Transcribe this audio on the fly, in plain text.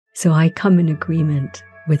So I come in agreement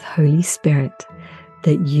with Holy Spirit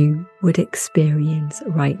that you would experience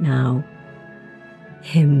right now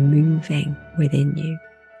Him moving within you,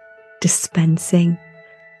 dispensing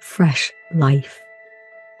fresh life.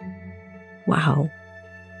 Wow.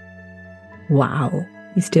 Wow.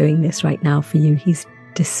 He's doing this right now for you. He's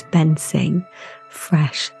dispensing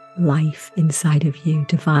fresh life inside of you,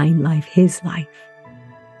 divine life, His life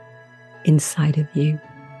inside of you,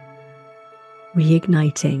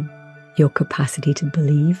 reigniting your capacity to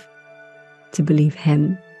believe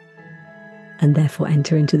Him, and therefore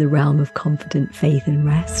enter into the realm of confident faith and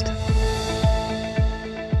rest.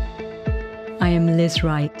 I am Liz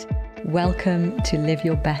Wright. Welcome to Live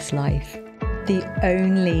Your Best Life. The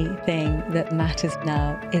only thing that matters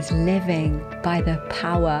now is living by the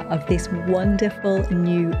power of this wonderful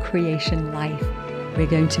new creation life. We're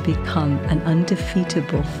going to become an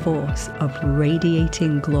undefeatable force of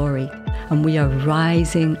radiating glory, and we are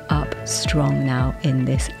rising up strong now in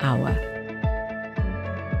this hour.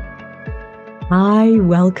 Hi,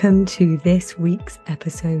 welcome to this week's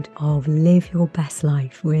episode of Live Your Best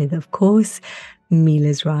Life with, of course, me,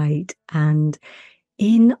 Liz Wright. And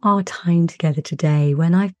in our time together today,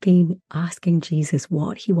 when I've been asking Jesus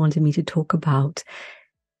what He wanted me to talk about,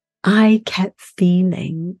 I kept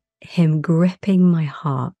feeling Him gripping my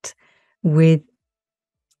heart with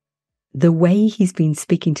the way He's been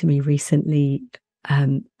speaking to me recently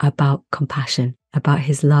about compassion, about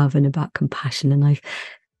His love and about compassion. And I've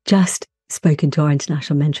just spoken to our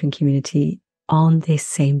international mentoring community on this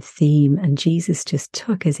same theme, and Jesus just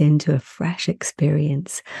took us into a fresh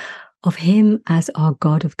experience of Him as our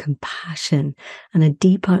God of compassion and a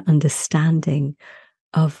deeper understanding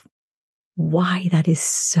of why that is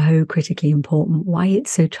so critically important, why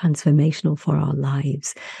it's so transformational for our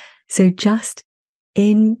lives. So just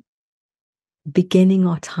in beginning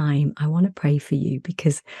our time, I want to pray for you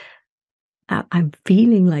because I'm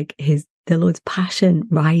feeling like the Lord's passion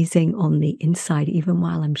rising on the inside, even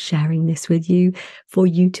while I'm sharing this with you, for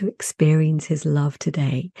you to experience His love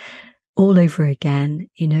today all over again,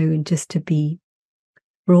 and just to be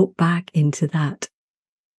brought back into that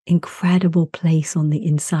incredible place on the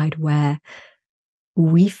inside where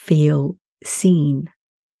we feel seen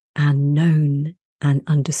and known and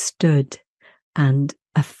understood and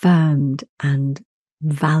affirmed and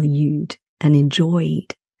valued and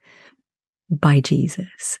enjoyed by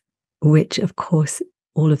Jesus, which of course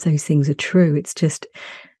all of those things are true. It's just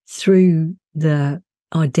through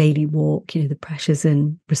our daily walk, the pressures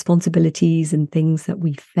and responsibilities and things that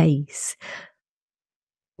we face,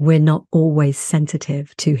 we're not always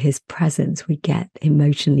sensitive to His presence. We get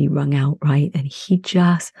emotionally wrung out, right? And He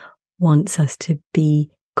just wants us to be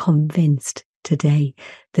convinced today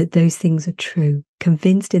that those things are true,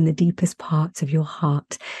 convinced in the deepest parts of your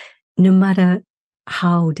heart, no matter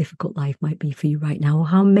how difficult life might be for you right now, or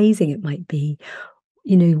how amazing it might be,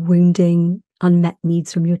 wounding, unmet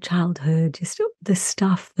needs from your childhood, just the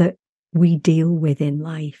stuff that we deal with in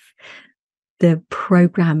life, the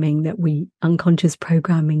unconscious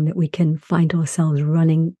programming that we can find ourselves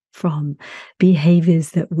running from,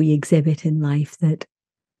 behaviors that we exhibit in life that,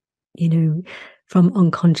 from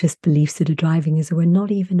unconscious beliefs that are driving us, we're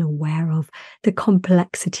not even aware of, the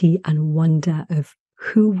complexity and wonder of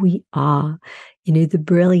who we are, the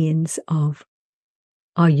brilliance of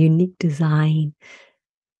our unique design.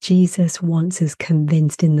 Jesus wants us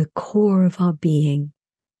convinced in the core of our being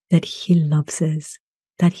that He loves us,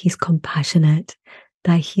 that He's compassionate,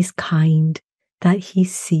 that He's kind, that He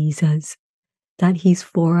sees us, that He's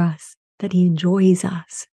for us, that He enjoys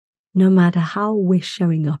us, no matter how we're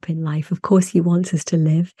showing up in life. Of course, He wants us to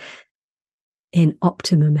live in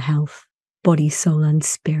optimum health, body, soul, and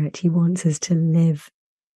spirit. He wants us to live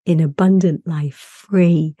in abundant life,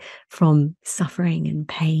 free from suffering and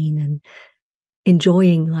pain, and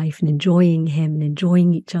enjoying life and enjoying Him and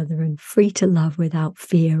enjoying each other, and free to love without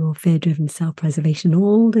fear or fear-driven self-preservation,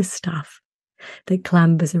 all the stuff that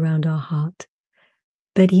clambers around our heart.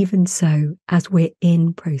 But even so, as we're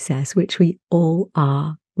in process, which we all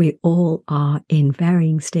are in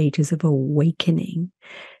varying stages of awakening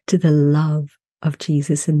to the love of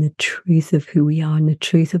Jesus and the truth of who we are and the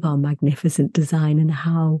truth of our magnificent design and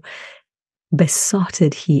how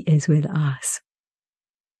besotted He is with us.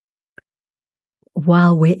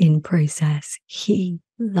 While we're in process, He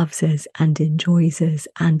loves us and enjoys us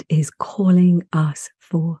and is calling us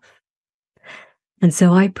forth. And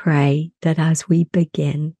so I pray that as we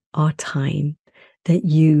begin our time, that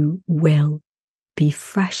you will be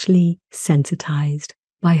freshly sensitized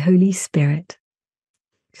by Holy Spirit.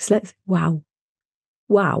 Just wow,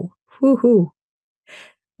 woohoo,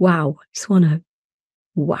 wow. Just want to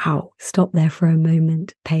Wow. Stop there for a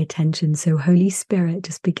moment. Pay attention. So Holy Spirit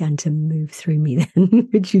just began to move through me then,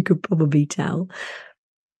 which you could probably tell.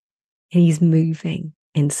 He's moving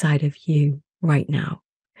inside of you right now.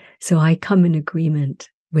 So I come in agreement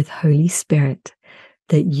with Holy Spirit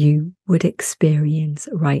that you would experience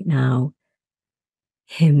right now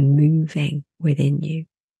him moving within you,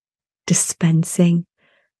 dispensing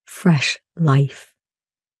fresh life.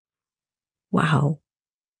 Wow.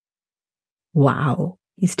 Wow.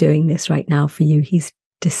 He's doing this right now for you. He's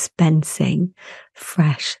dispensing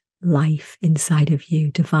fresh life inside of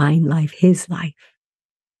you, divine life, his life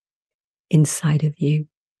inside of you,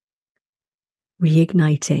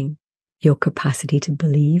 reigniting your capacity to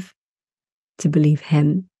believe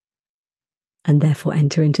him, and therefore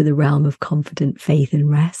enter into the realm of confident faith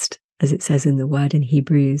and rest, as it says in the word in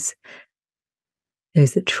Hebrews,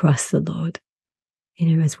 those that trust the Lord.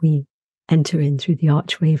 As we enter in through the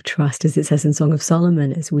archway of trust, as it says in Song of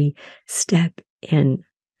Solomon, as we step in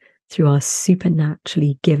through our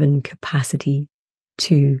supernaturally given capacity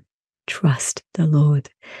to trust the Lord,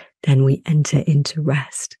 then we enter into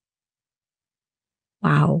rest.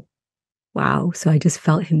 Wow. Wow. So I just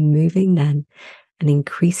felt him moving then and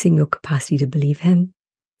increasing your capacity to believe him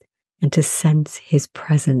and to sense his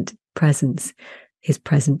present presence,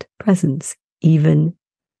 even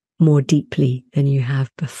more deeply than you have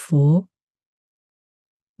before.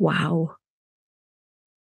 Wow.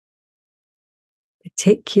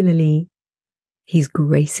 Particularly, he's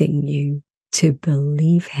gracing you to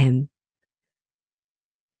believe him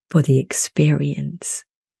for the experience,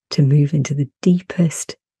 to move into the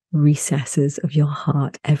deepest recesses of your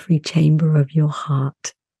heart, every chamber of your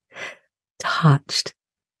heart, touched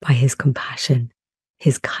by his compassion,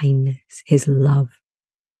 his kindness, his love,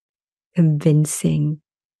 convincing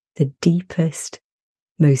the deepest,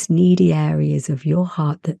 most needy areas of your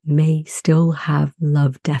heart that may still have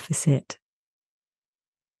love deficit,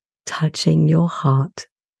 touching your heart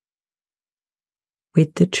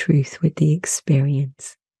with the truth, with the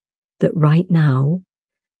experience that right now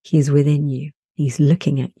he's within you. He's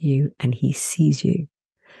looking at you and he sees you,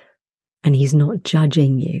 and he's not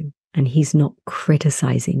judging you, and he's not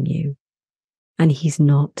criticizing you, and he's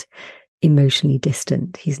not emotionally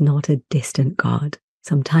distant. He's not a distant God.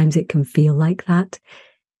 Sometimes it can feel like that.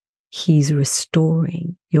 He's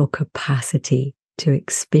restoring your capacity to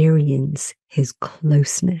experience his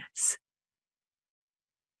closeness,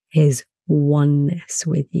 his oneness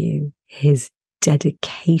with you, his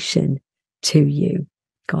dedication to you.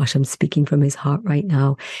 Gosh, I'm speaking from his heart right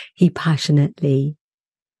now. He passionately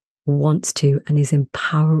wants to and is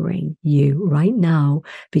empowering you right now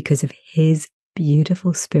because of his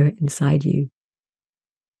beautiful spirit inside you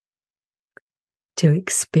to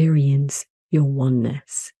experience your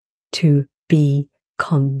oneness, to be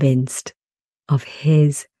convinced of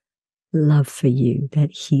his love for you,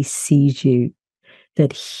 that he sees you,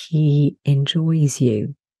 that he enjoys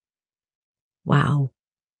you. Wow.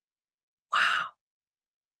 Wow.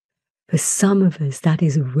 For some of us, that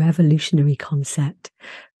is a revolutionary concept,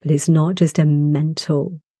 but it's not just a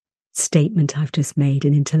mental statement I've just made,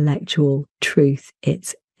 an intellectual truth.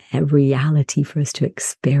 It's a reality for us to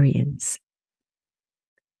experience.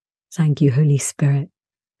 Thank you, Holy Spirit,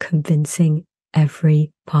 convincing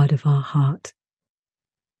every part of our heart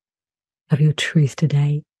of your truth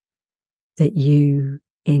today, that you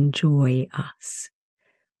enjoy us.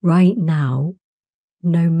 Right now,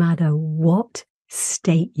 no matter what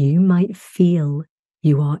state you might feel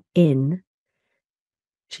you are in,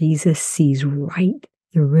 Jesus sees right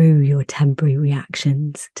through your temporary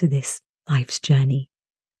reactions to this life's journey.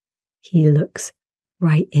 He looks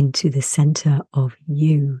right into the center of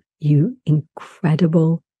you, you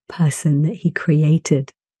incredible person that he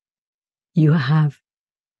created. You have,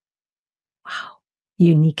 wow,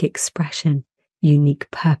 unique expression,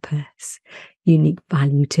 unique purpose, unique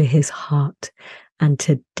value to his heart. And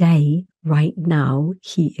today, right now,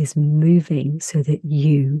 he is moving so that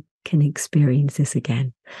you can experience this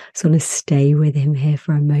again. So I want to stay with him here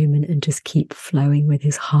for a moment and just keep flowing with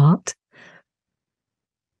his heart.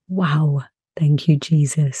 Wow. Thank you,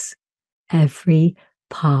 Jesus. Every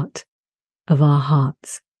part of our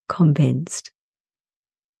hearts convinced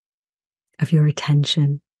of your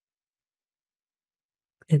attention,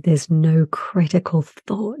 that there's no critical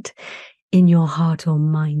thought in your heart or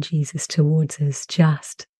mind, Jesus, towards us,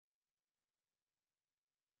 just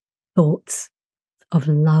thoughts of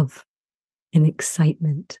love and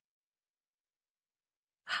excitement.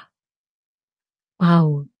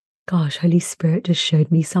 Wow, gosh, Holy Spirit just showed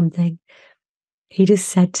me something. He just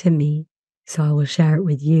said to me, so I will share it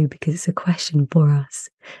with you because it's a question for us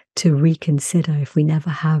to reconsider if we never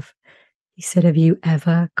have He said, have you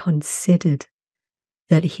ever considered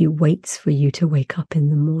that he waits for you to wake up in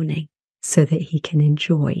the morning so that he can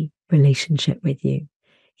enjoy relationship with you?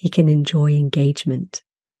 He can enjoy engagement.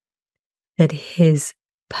 That his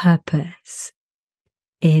purpose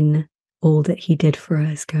in all that he did for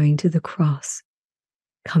us, going to the cross,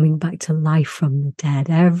 coming back to life from the dead,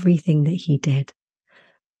 everything that he did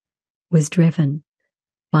was driven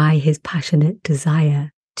by his passionate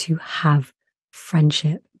desire to have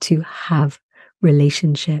friendship, to have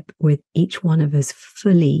relationship with each one of us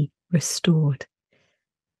fully restored.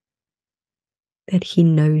 That he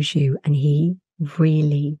knows you and he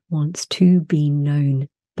really wants to be known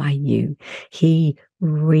by you. He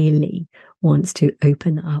really wants to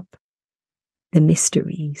open up the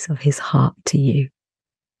mysteries of his heart to you.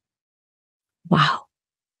 Wow.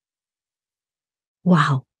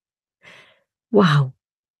 Wow. Wow.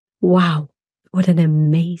 Wow. What an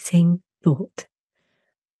amazing thought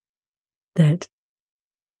that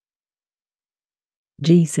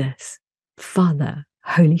Jesus, Father,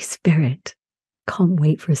 Holy Spirit can't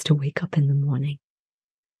wait for us to wake up in the morning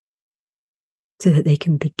so that they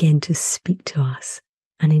can begin to speak to us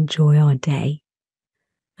and enjoy our day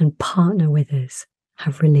and partner with us,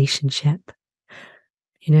 have relationship.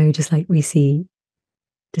 You know, just like we see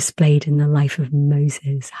displayed in the life of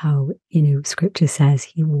Moses, how, you know, scripture says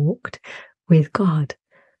he walked with God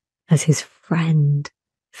as his friend,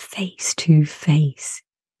 face to face.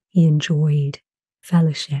 He enjoyed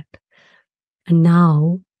fellowship. And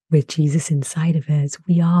now, with Jesus inside of us,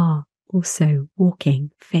 we are also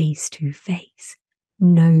walking face to face,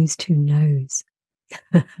 nose to nose,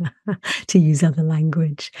 to use other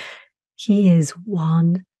language. He is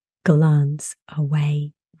one glance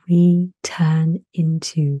away. We turn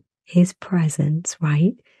into his presence,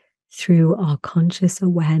 right? Through our conscious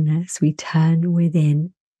awareness, we turn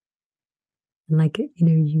within. Like, you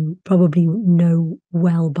know, you probably know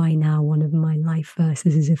well by now, one of my life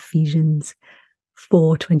verses is Ephesians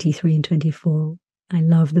 4:23 and 24. I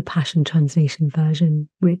love the Passion Translation version,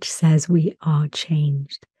 which says we are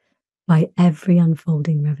changed by every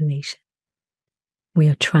unfolding revelation. We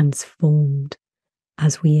are transformed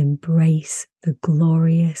as we embrace the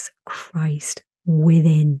glorious Christ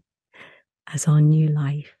within as our new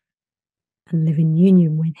life and live in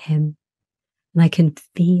union with him. And I can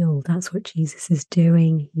feel that's what Jesus is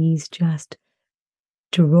doing. He's just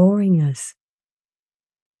drawing us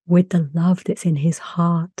with the love that's in his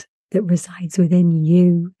heart that resides within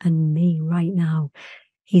you and me right now.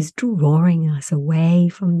 He's drawing us away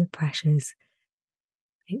from the pressures.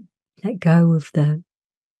 Let go of the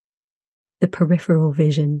peripheral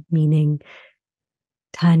vision, meaning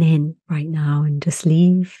turn in right now and just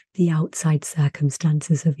leave the outside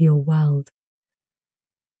circumstances of your world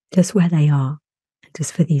just where they are. And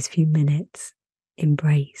just for these few minutes,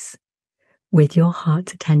 embrace with your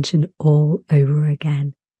heart's attention all over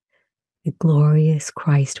again the glorious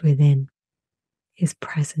Christ within. His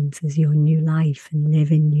presence is your new life and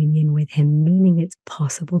live in union with him, meaning it's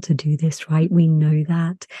possible to do this, right? We know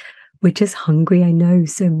that. We're just hungry, I know,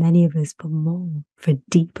 so many of us, but more for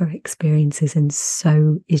deeper experiences. And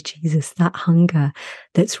so is Jesus. That hunger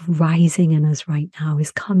that's rising in us right now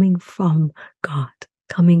is coming from God,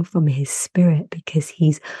 coming from his spirit, because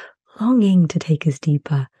he's longing to take us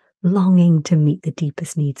deeper, longing to meet the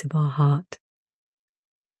deepest needs of our heart.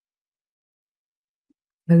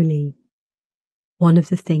 Holy, one of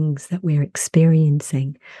the things that we're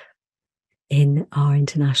experiencing in our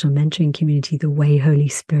international mentoring community, the way Holy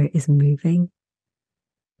Spirit is moving,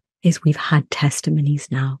 is we've had testimonies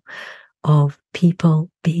now of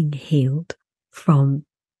people being healed from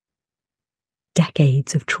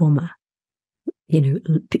decades of trauma, you know,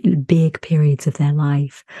 big periods of their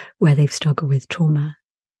life where they've struggled with trauma,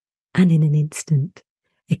 and in an instant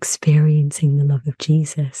experiencing the love of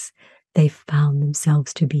Jesus, they found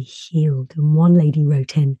themselves to be healed. And one lady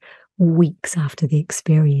wrote in weeks after the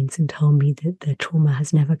experience and told me that the trauma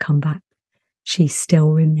has never come back. She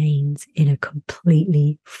still remains in a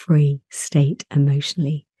completely free state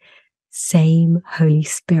emotionally. Same Holy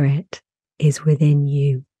Spirit is within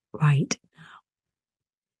you right now.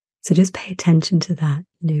 So just pay attention to that.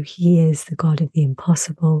 You know, he is the God of the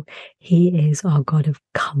impossible. He is our God of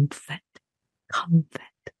comfort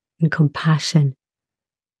and compassion.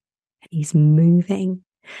 And he's moving,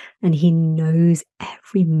 and he knows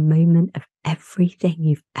every moment of everything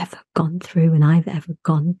you've ever gone through and I've ever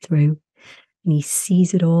gone through. And he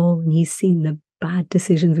sees it all, and he's seen the bad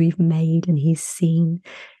decisions we've made, and he's seen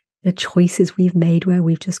the choices we've made where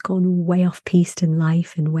we've just gone way off piste in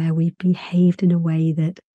life and where we've behaved in a way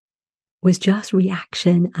that was just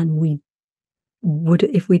reaction. And we would,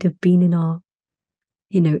 if we'd have been in our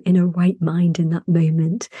in a right mind in that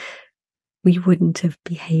moment, we wouldn't have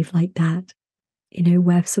behaved like that.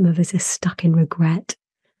 Where some of us are stuck in regret,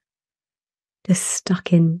 just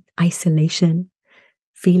stuck in isolation,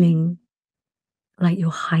 feeling like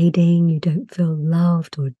you're hiding, you don't feel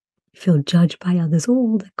loved or feel judged by others,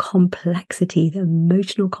 all the complexity, the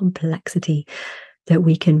emotional complexity that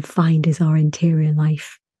we can find as our interior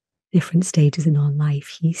life, different stages in our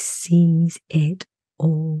life. He sees it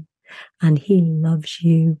all, and he loves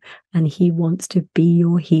you, and he wants to be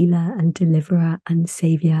your healer and deliverer and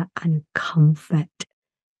savior and comfort.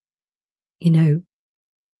 You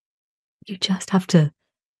just have to, and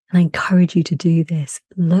I encourage you to do this,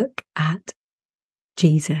 look at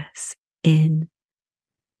Jesus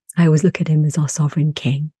I always look at him as our sovereign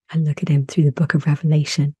king. I look at him through the book of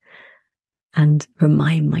Revelation and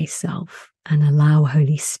remind myself and allow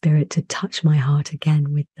Holy Spirit to touch my heart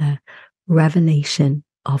again with the revelation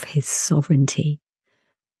of his sovereignty,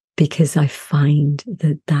 because I find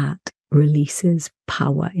that releases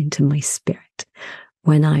power into my spirit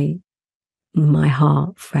when my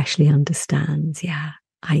heart freshly understands,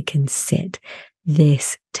 I can sit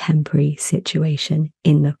this temporary situation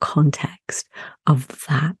in the context of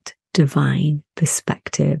that divine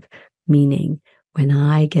perspective, meaning when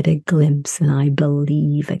I get a glimpse and I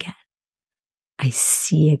believe again, I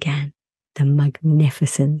see again the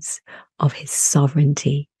magnificence of his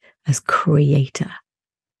sovereignty as creator,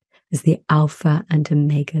 as the Alpha and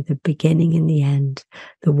Omega, the beginning and the end,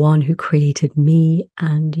 the one who created me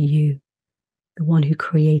and you, the one who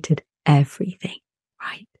created everything,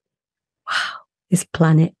 right? Wow. This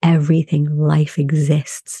planet, everything, life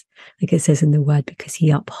exists, like it says in the word, because he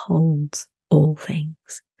upholds all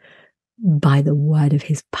things by the word of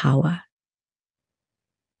his power.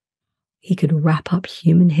 He could wrap up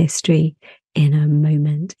human history in a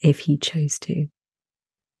moment if he chose to.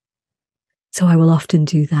 So I will often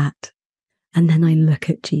do that. And then I look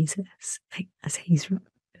at Jesus, as he's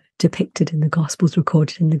depicted in the Gospels,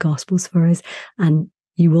 recorded in the Gospels for us. And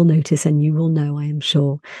you will notice, and you will know, I am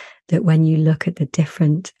sure, that when you look at the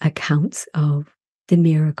different accounts of the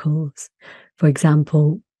miracles, for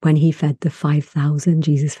example, when he fed the 5,000,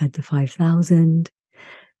 Jesus fed the 5,000.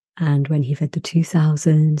 And when he fed the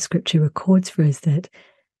 2,000, scripture records for us that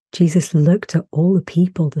Jesus looked at all the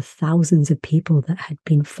people, the thousands of people that had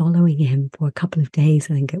been following him for a couple of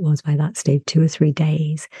days. I think it was by that stage, 2 or 3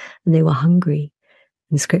 days, and they were hungry.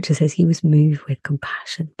 And scripture says he was moved with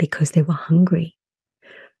compassion because they were hungry.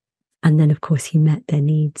 And then, of course, he met their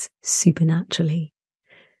needs supernaturally.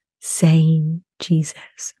 Same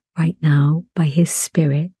Jesus right now by his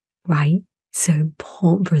Spirit, right? So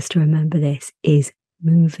important for us to remember this, is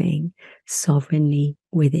moving sovereignly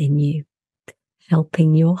within you,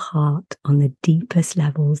 helping your heart on the deepest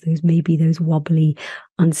levels, those wobbly,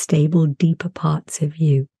 unstable, deeper parts of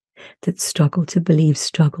you that struggle to believe,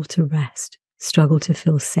 struggle to rest, struggle to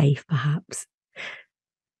feel safe perhaps,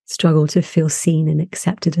 struggle to feel seen and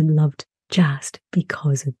accepted and loved just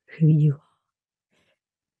because of who you are.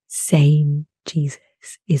 Same Jesus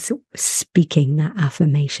is speaking that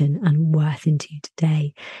affirmation and worth into you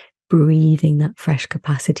today, breathing that fresh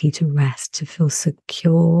capacity to rest, to feel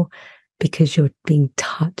secure, because you're being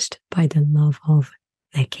touched by the love of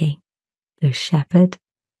the King, the Shepherd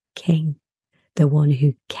King, the one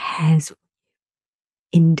who cares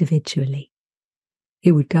individually,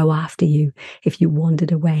 who would go after you if you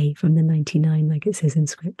wandered away from the 99, like it says in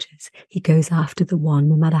scriptures. He goes after the one,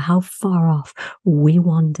 no matter how far off we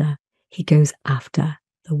wander, he goes after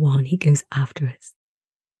the one, he goes after us.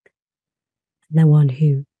 And the one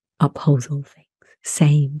who upholds all things,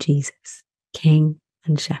 same Jesus, King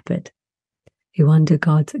and Shepherd, who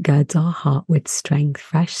undergirds our heart with strength,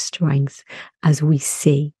 fresh strength, as we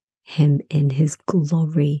see him in his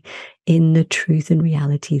glory, in the truth and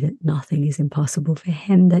reality that nothing is impossible for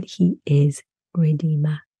him, that he is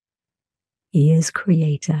Redeemer, he is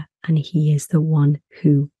Creator, and he is the one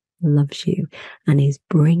who loves you and is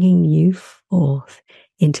bringing you forth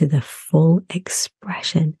into the full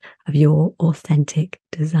expression of your authentic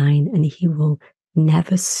design. And he will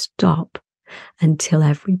never stop until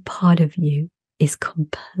every part of you is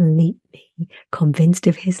completely convinced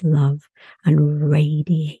of his love and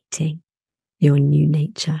radiating your new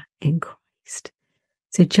nature in Christ.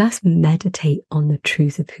 So just meditate on the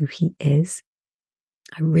truth of who he is.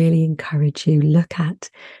 I really encourage you, look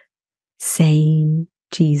at same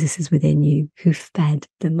Jesus is within you, who fed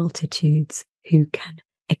the multitudes, who can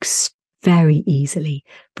very easily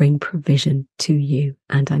bring provision to you,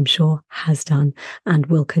 and I'm sure has done and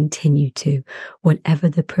will continue to. Whatever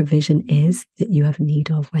the provision is that you have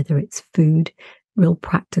need of, whether it's food, real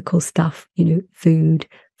practical stuff, food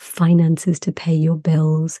finances to pay your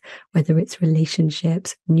bills, whether it's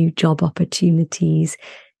relationships, new job opportunities.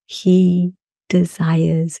 He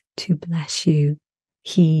desires to bless you.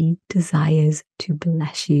 He desires to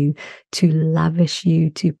bless you, to lavish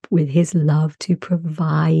you with his love, to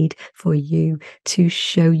provide for you, to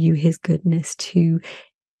show you his goodness, to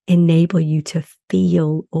enable you to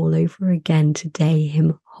feel all over again today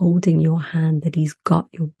him holding your hand, that he's got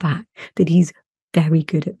your back, that he's very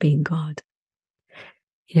good at being God.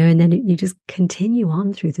 And then you just continue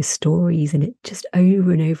on through the stories, and it just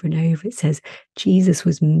over and over and over, it says Jesus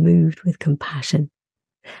was moved with compassion,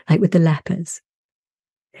 like with the lepers.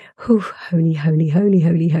 Holy, holy, holy,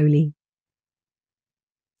 holy, holy.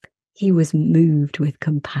 He was moved with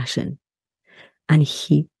compassion, and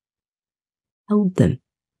he held them,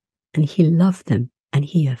 and he loved them, and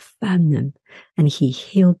he affirmed them, and he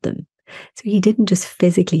healed them. So he didn't just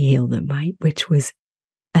physically heal them, right? Which was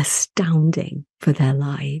astounding for their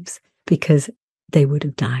lives, because they would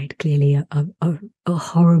have died, clearly a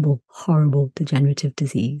horrible, horrible degenerative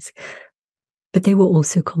disease. But they were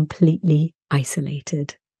also completely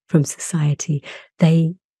isolated from society.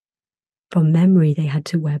 From memory, they had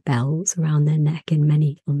to wear bells around their neck on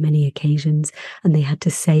many occasions, and they had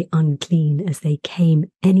to say unclean as they came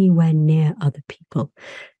anywhere near other people.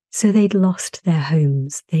 So they'd lost their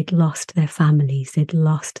homes, they'd lost their families, they'd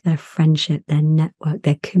lost their friendship, their network,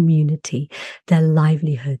 their community, their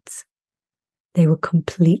livelihoods. They were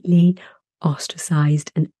completely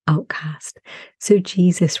ostracized and outcast. So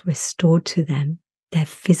Jesus restored to them their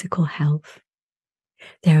physical health,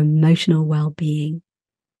 their emotional well-being.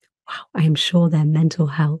 Wow, I am sure their mental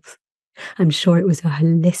health. I'm sure it was a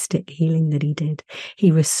holistic healing that he did.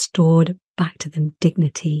 He restored back to them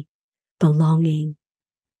dignity, belonging,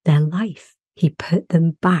 their life. He put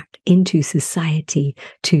them back into society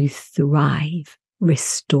to thrive,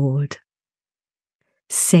 restored.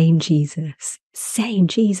 Same Jesus,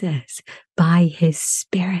 by his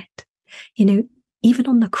Spirit. Even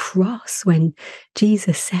on the cross, when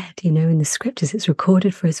Jesus said, in the scriptures, it's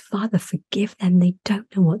recorded for his Father, forgive them, they don't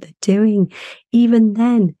know what they're doing. Even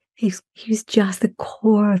then, he was just the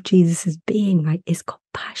core of Jesus's being, right? Is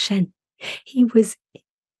compassion. He was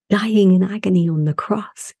dying in agony on the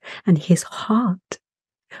cross, and his heart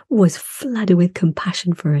was flooded with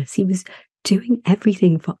compassion for us. He was doing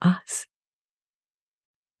everything for us.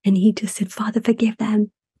 And he just said, Father, forgive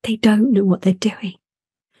them. They don't know what they're doing.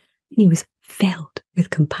 And he was filled with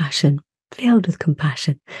compassion.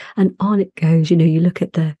 And on it goes. You look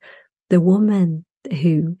at the woman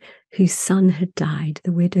whose son had died,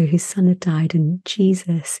 the widow whose son had died, and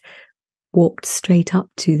Jesus walked straight up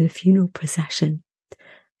to the funeral procession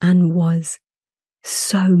and was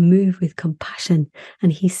so moved with compassion.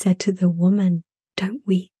 And he said to the woman, don't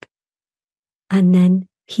weep. And then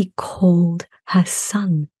he called her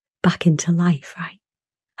son back into life, right?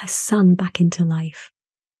 Her son back into life.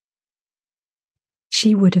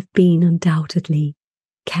 She would have been undoubtedly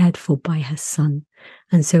cared for by her son.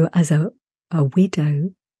 And so as a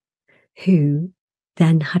widow who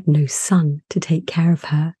then had no son to take care of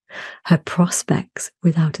her, her prospects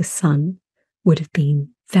without a son would have been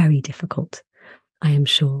very difficult, I am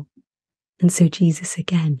sure. And so Jesus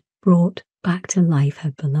again brought back to life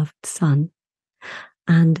her beloved son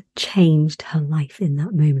and changed her life in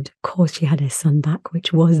that moment. Of course, she had her son back,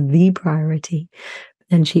 which was the priority. But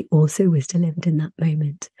then she also was delivered in that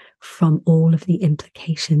moment from all of the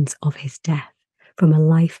implications of his death, from a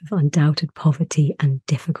life of undoubted poverty and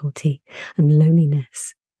difficulty and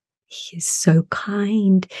loneliness. He is so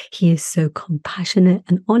kind. He is so compassionate.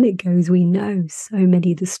 And on it goes. We know so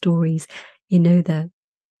many of the stories.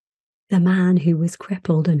 The man who was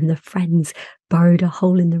crippled, and the friends burrowed a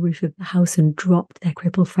hole in the roof of the house and dropped their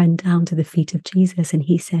crippled friend down to the feet of Jesus. And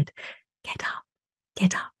he said, get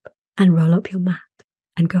up and roll up your mat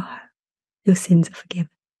and go home. Your sins are forgiven.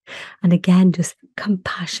 And again, just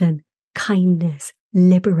compassion, kindness,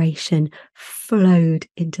 liberation flowed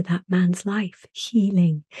into that man's life.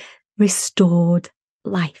 Healing, restored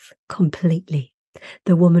life completely.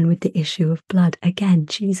 The woman with the issue of blood, again,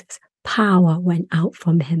 Jesus, power went out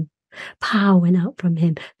from him.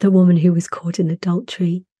 The woman who was caught in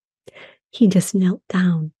adultery, he just knelt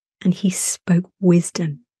down and he spoke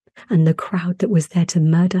wisdom. And the crowd that was there to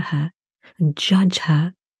murder her and judge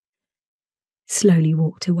her slowly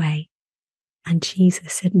walked away. And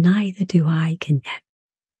Jesus said, neither do I condemn.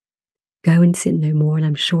 Go and sin no more. And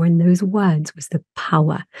I'm sure in those words was the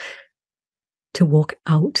power to walk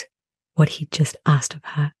out what he just asked of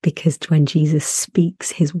her. Because when Jesus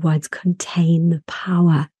speaks, his words contain the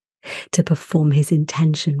power to perform his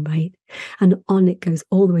intention, right? And on it goes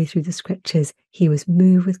all the way through the scriptures. He was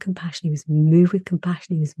moved with compassion. He was moved with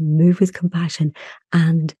compassion. He was moved with compassion,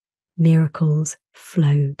 and miracles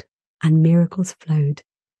flowed. And miracles flowed.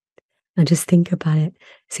 And just think about it.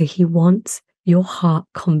 So he wants your heart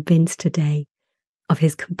convinced today of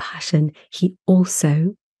his compassion. He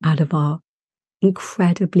also, out of our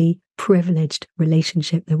incredibly privileged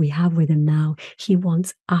relationship that we have with him now, he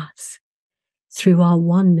wants us, through our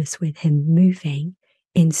oneness with him, moving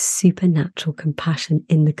in supernatural compassion,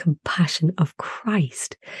 in the compassion of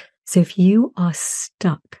Christ. So if you are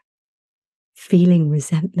stuck feeling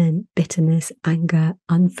resentment, bitterness, anger,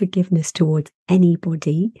 unforgiveness towards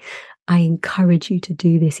anybody, I encourage you to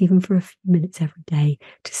do this even for a few minutes every day,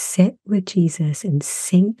 to sit with Jesus and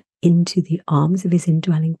sink into the arms of his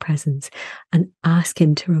indwelling presence and ask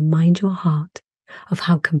him to remind your heart of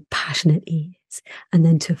how compassionate he is, and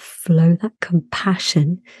then to flow that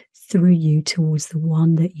compassion through you towards the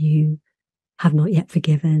one that you have not yet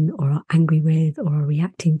forgiven, or are angry with, or are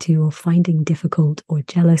reacting to, or finding difficult, or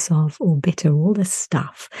jealous of, or bitter, all the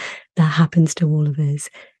stuff that happens to all of us.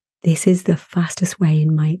 This is the fastest way,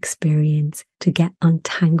 in my experience, to get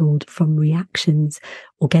untangled from reactions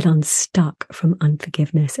or get unstuck from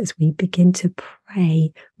unforgiveness, as we begin to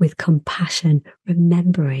pray with compassion,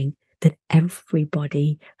 remembering that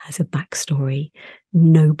everybody has a backstory.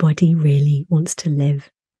 Nobody really wants to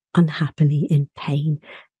live unhappily in pain.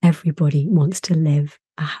 Everybody wants to live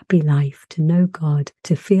a happy life, to know God,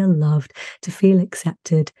 to feel loved, to feel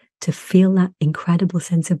accepted, to feel that incredible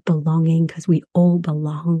sense of belonging, because we all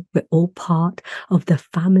belong. We're all part of the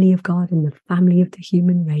family of God and the family of the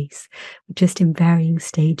human race. We're just in varying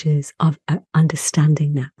stages of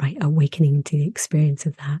understanding that, right? Awakening to the experience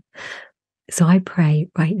of that. So I pray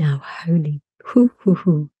right now, Holy,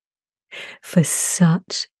 for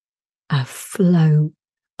such a flow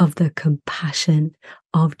of the compassion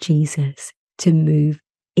of Jesus to move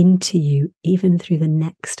into you, even through the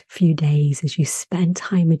next few days. As you spend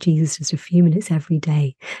time with Jesus, just a few minutes every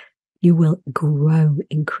day, you will grow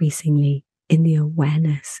increasingly in the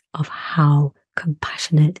awareness of how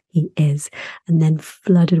compassionate he is. And then,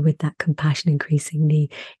 flooded with that compassion increasingly,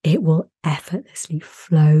 it will effortlessly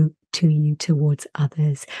flow to you towards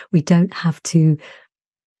others. We don't have to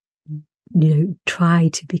try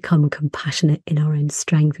to become compassionate in our own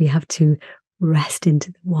strength. We have to rest into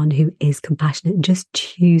the one who is compassionate and just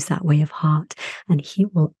choose that way of heart, and he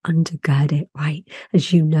will undergird it, right?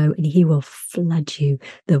 As you know, and he will flood you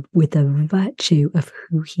with the virtue of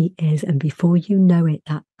who he is. And before you know it,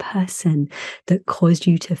 that person that caused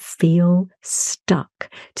you to feel stuck,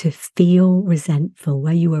 to feel resentful,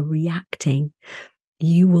 where you were reacting,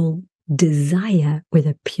 you will desire with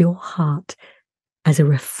a pure heart, as a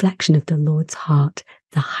reflection of the Lord's heart,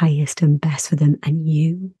 the highest and best for them, and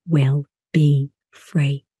you will be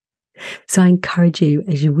free. So I encourage you,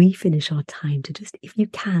 as we finish our time, to just, if you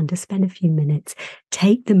can, to spend a few minutes,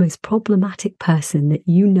 take the most problematic person that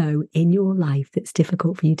you know in your life that's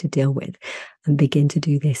difficult for you to deal with, and begin to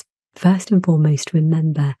do this. First and foremost,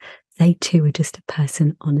 remember, they too are just a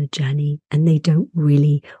person on a journey, and they don't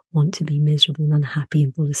really want to be miserable and unhappy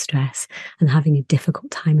and full of stress and having a difficult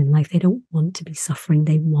time in life. They don't want to be suffering.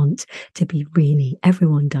 They want to be, really,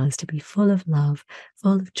 everyone does, to be full of love,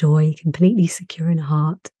 full of joy, completely secure in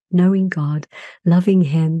heart, knowing God, loving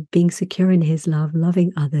him, being secure in his love,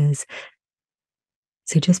 loving others.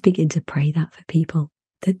 So just begin to pray that for people,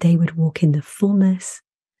 that they would walk in the fullness,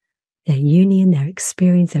 their union, their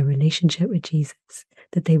experience, their relationship with Jesus,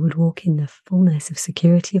 that they would walk in the fullness of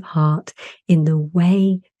security of heart, in the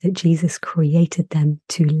way that Jesus created them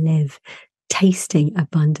to live, tasting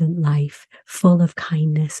abundant life, full of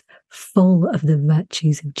kindness, full of the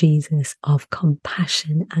virtues of Jesus, of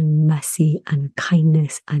compassion and mercy and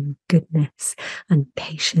kindness and goodness and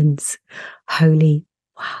patience. Holy,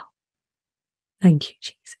 wow. Thank you,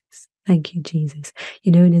 Jesus. Thank you, Jesus.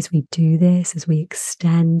 And as we do this, as we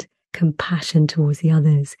extend compassion towards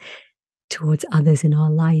others in our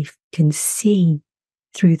life, can see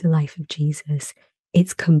through the life of Jesus,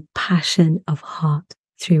 it's compassion of heart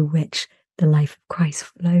through which the life of Christ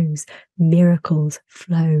flows. Miracles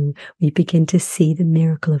flow. We begin to see the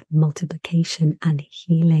miracle of multiplication and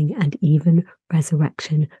healing and even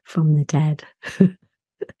resurrection from the dead.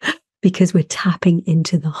 Because we're tapping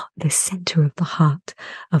into the center of the heart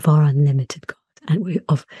of our unlimited God, and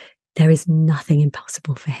there is nothing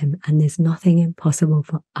impossible for him, and there's nothing impossible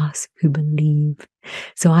for us who believe.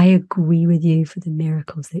 So I agree with you for the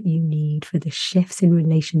miracles that you need, for the shifts in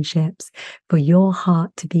relationships, for your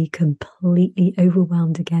heart to be completely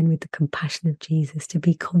overwhelmed again with the compassion of Jesus, to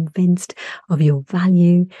be convinced of your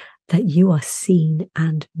value, that you are seen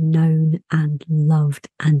and known and loved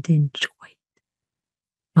and enjoyed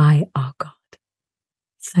by our God.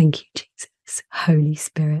 Thank you, Jesus. Holy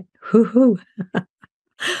Spirit. Woo-hoo.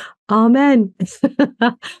 Amen.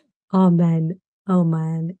 Amen. Oh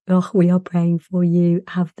man. Oh, we are praying for you.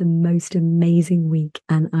 Have the most amazing week.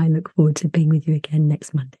 And I look forward to being with you again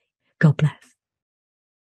next Monday. God bless.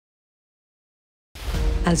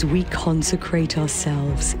 As we consecrate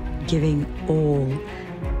ourselves, giving all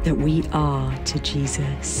that we are to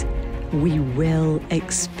Jesus, we will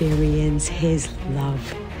experience his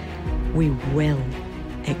love. We will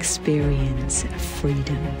experience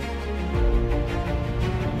freedom.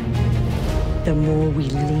 The more we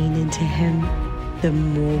lean into him, the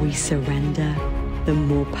more we surrender, the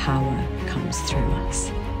more power comes through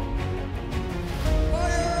us.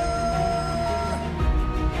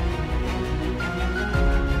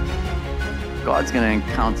 God's going to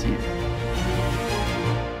encounter you.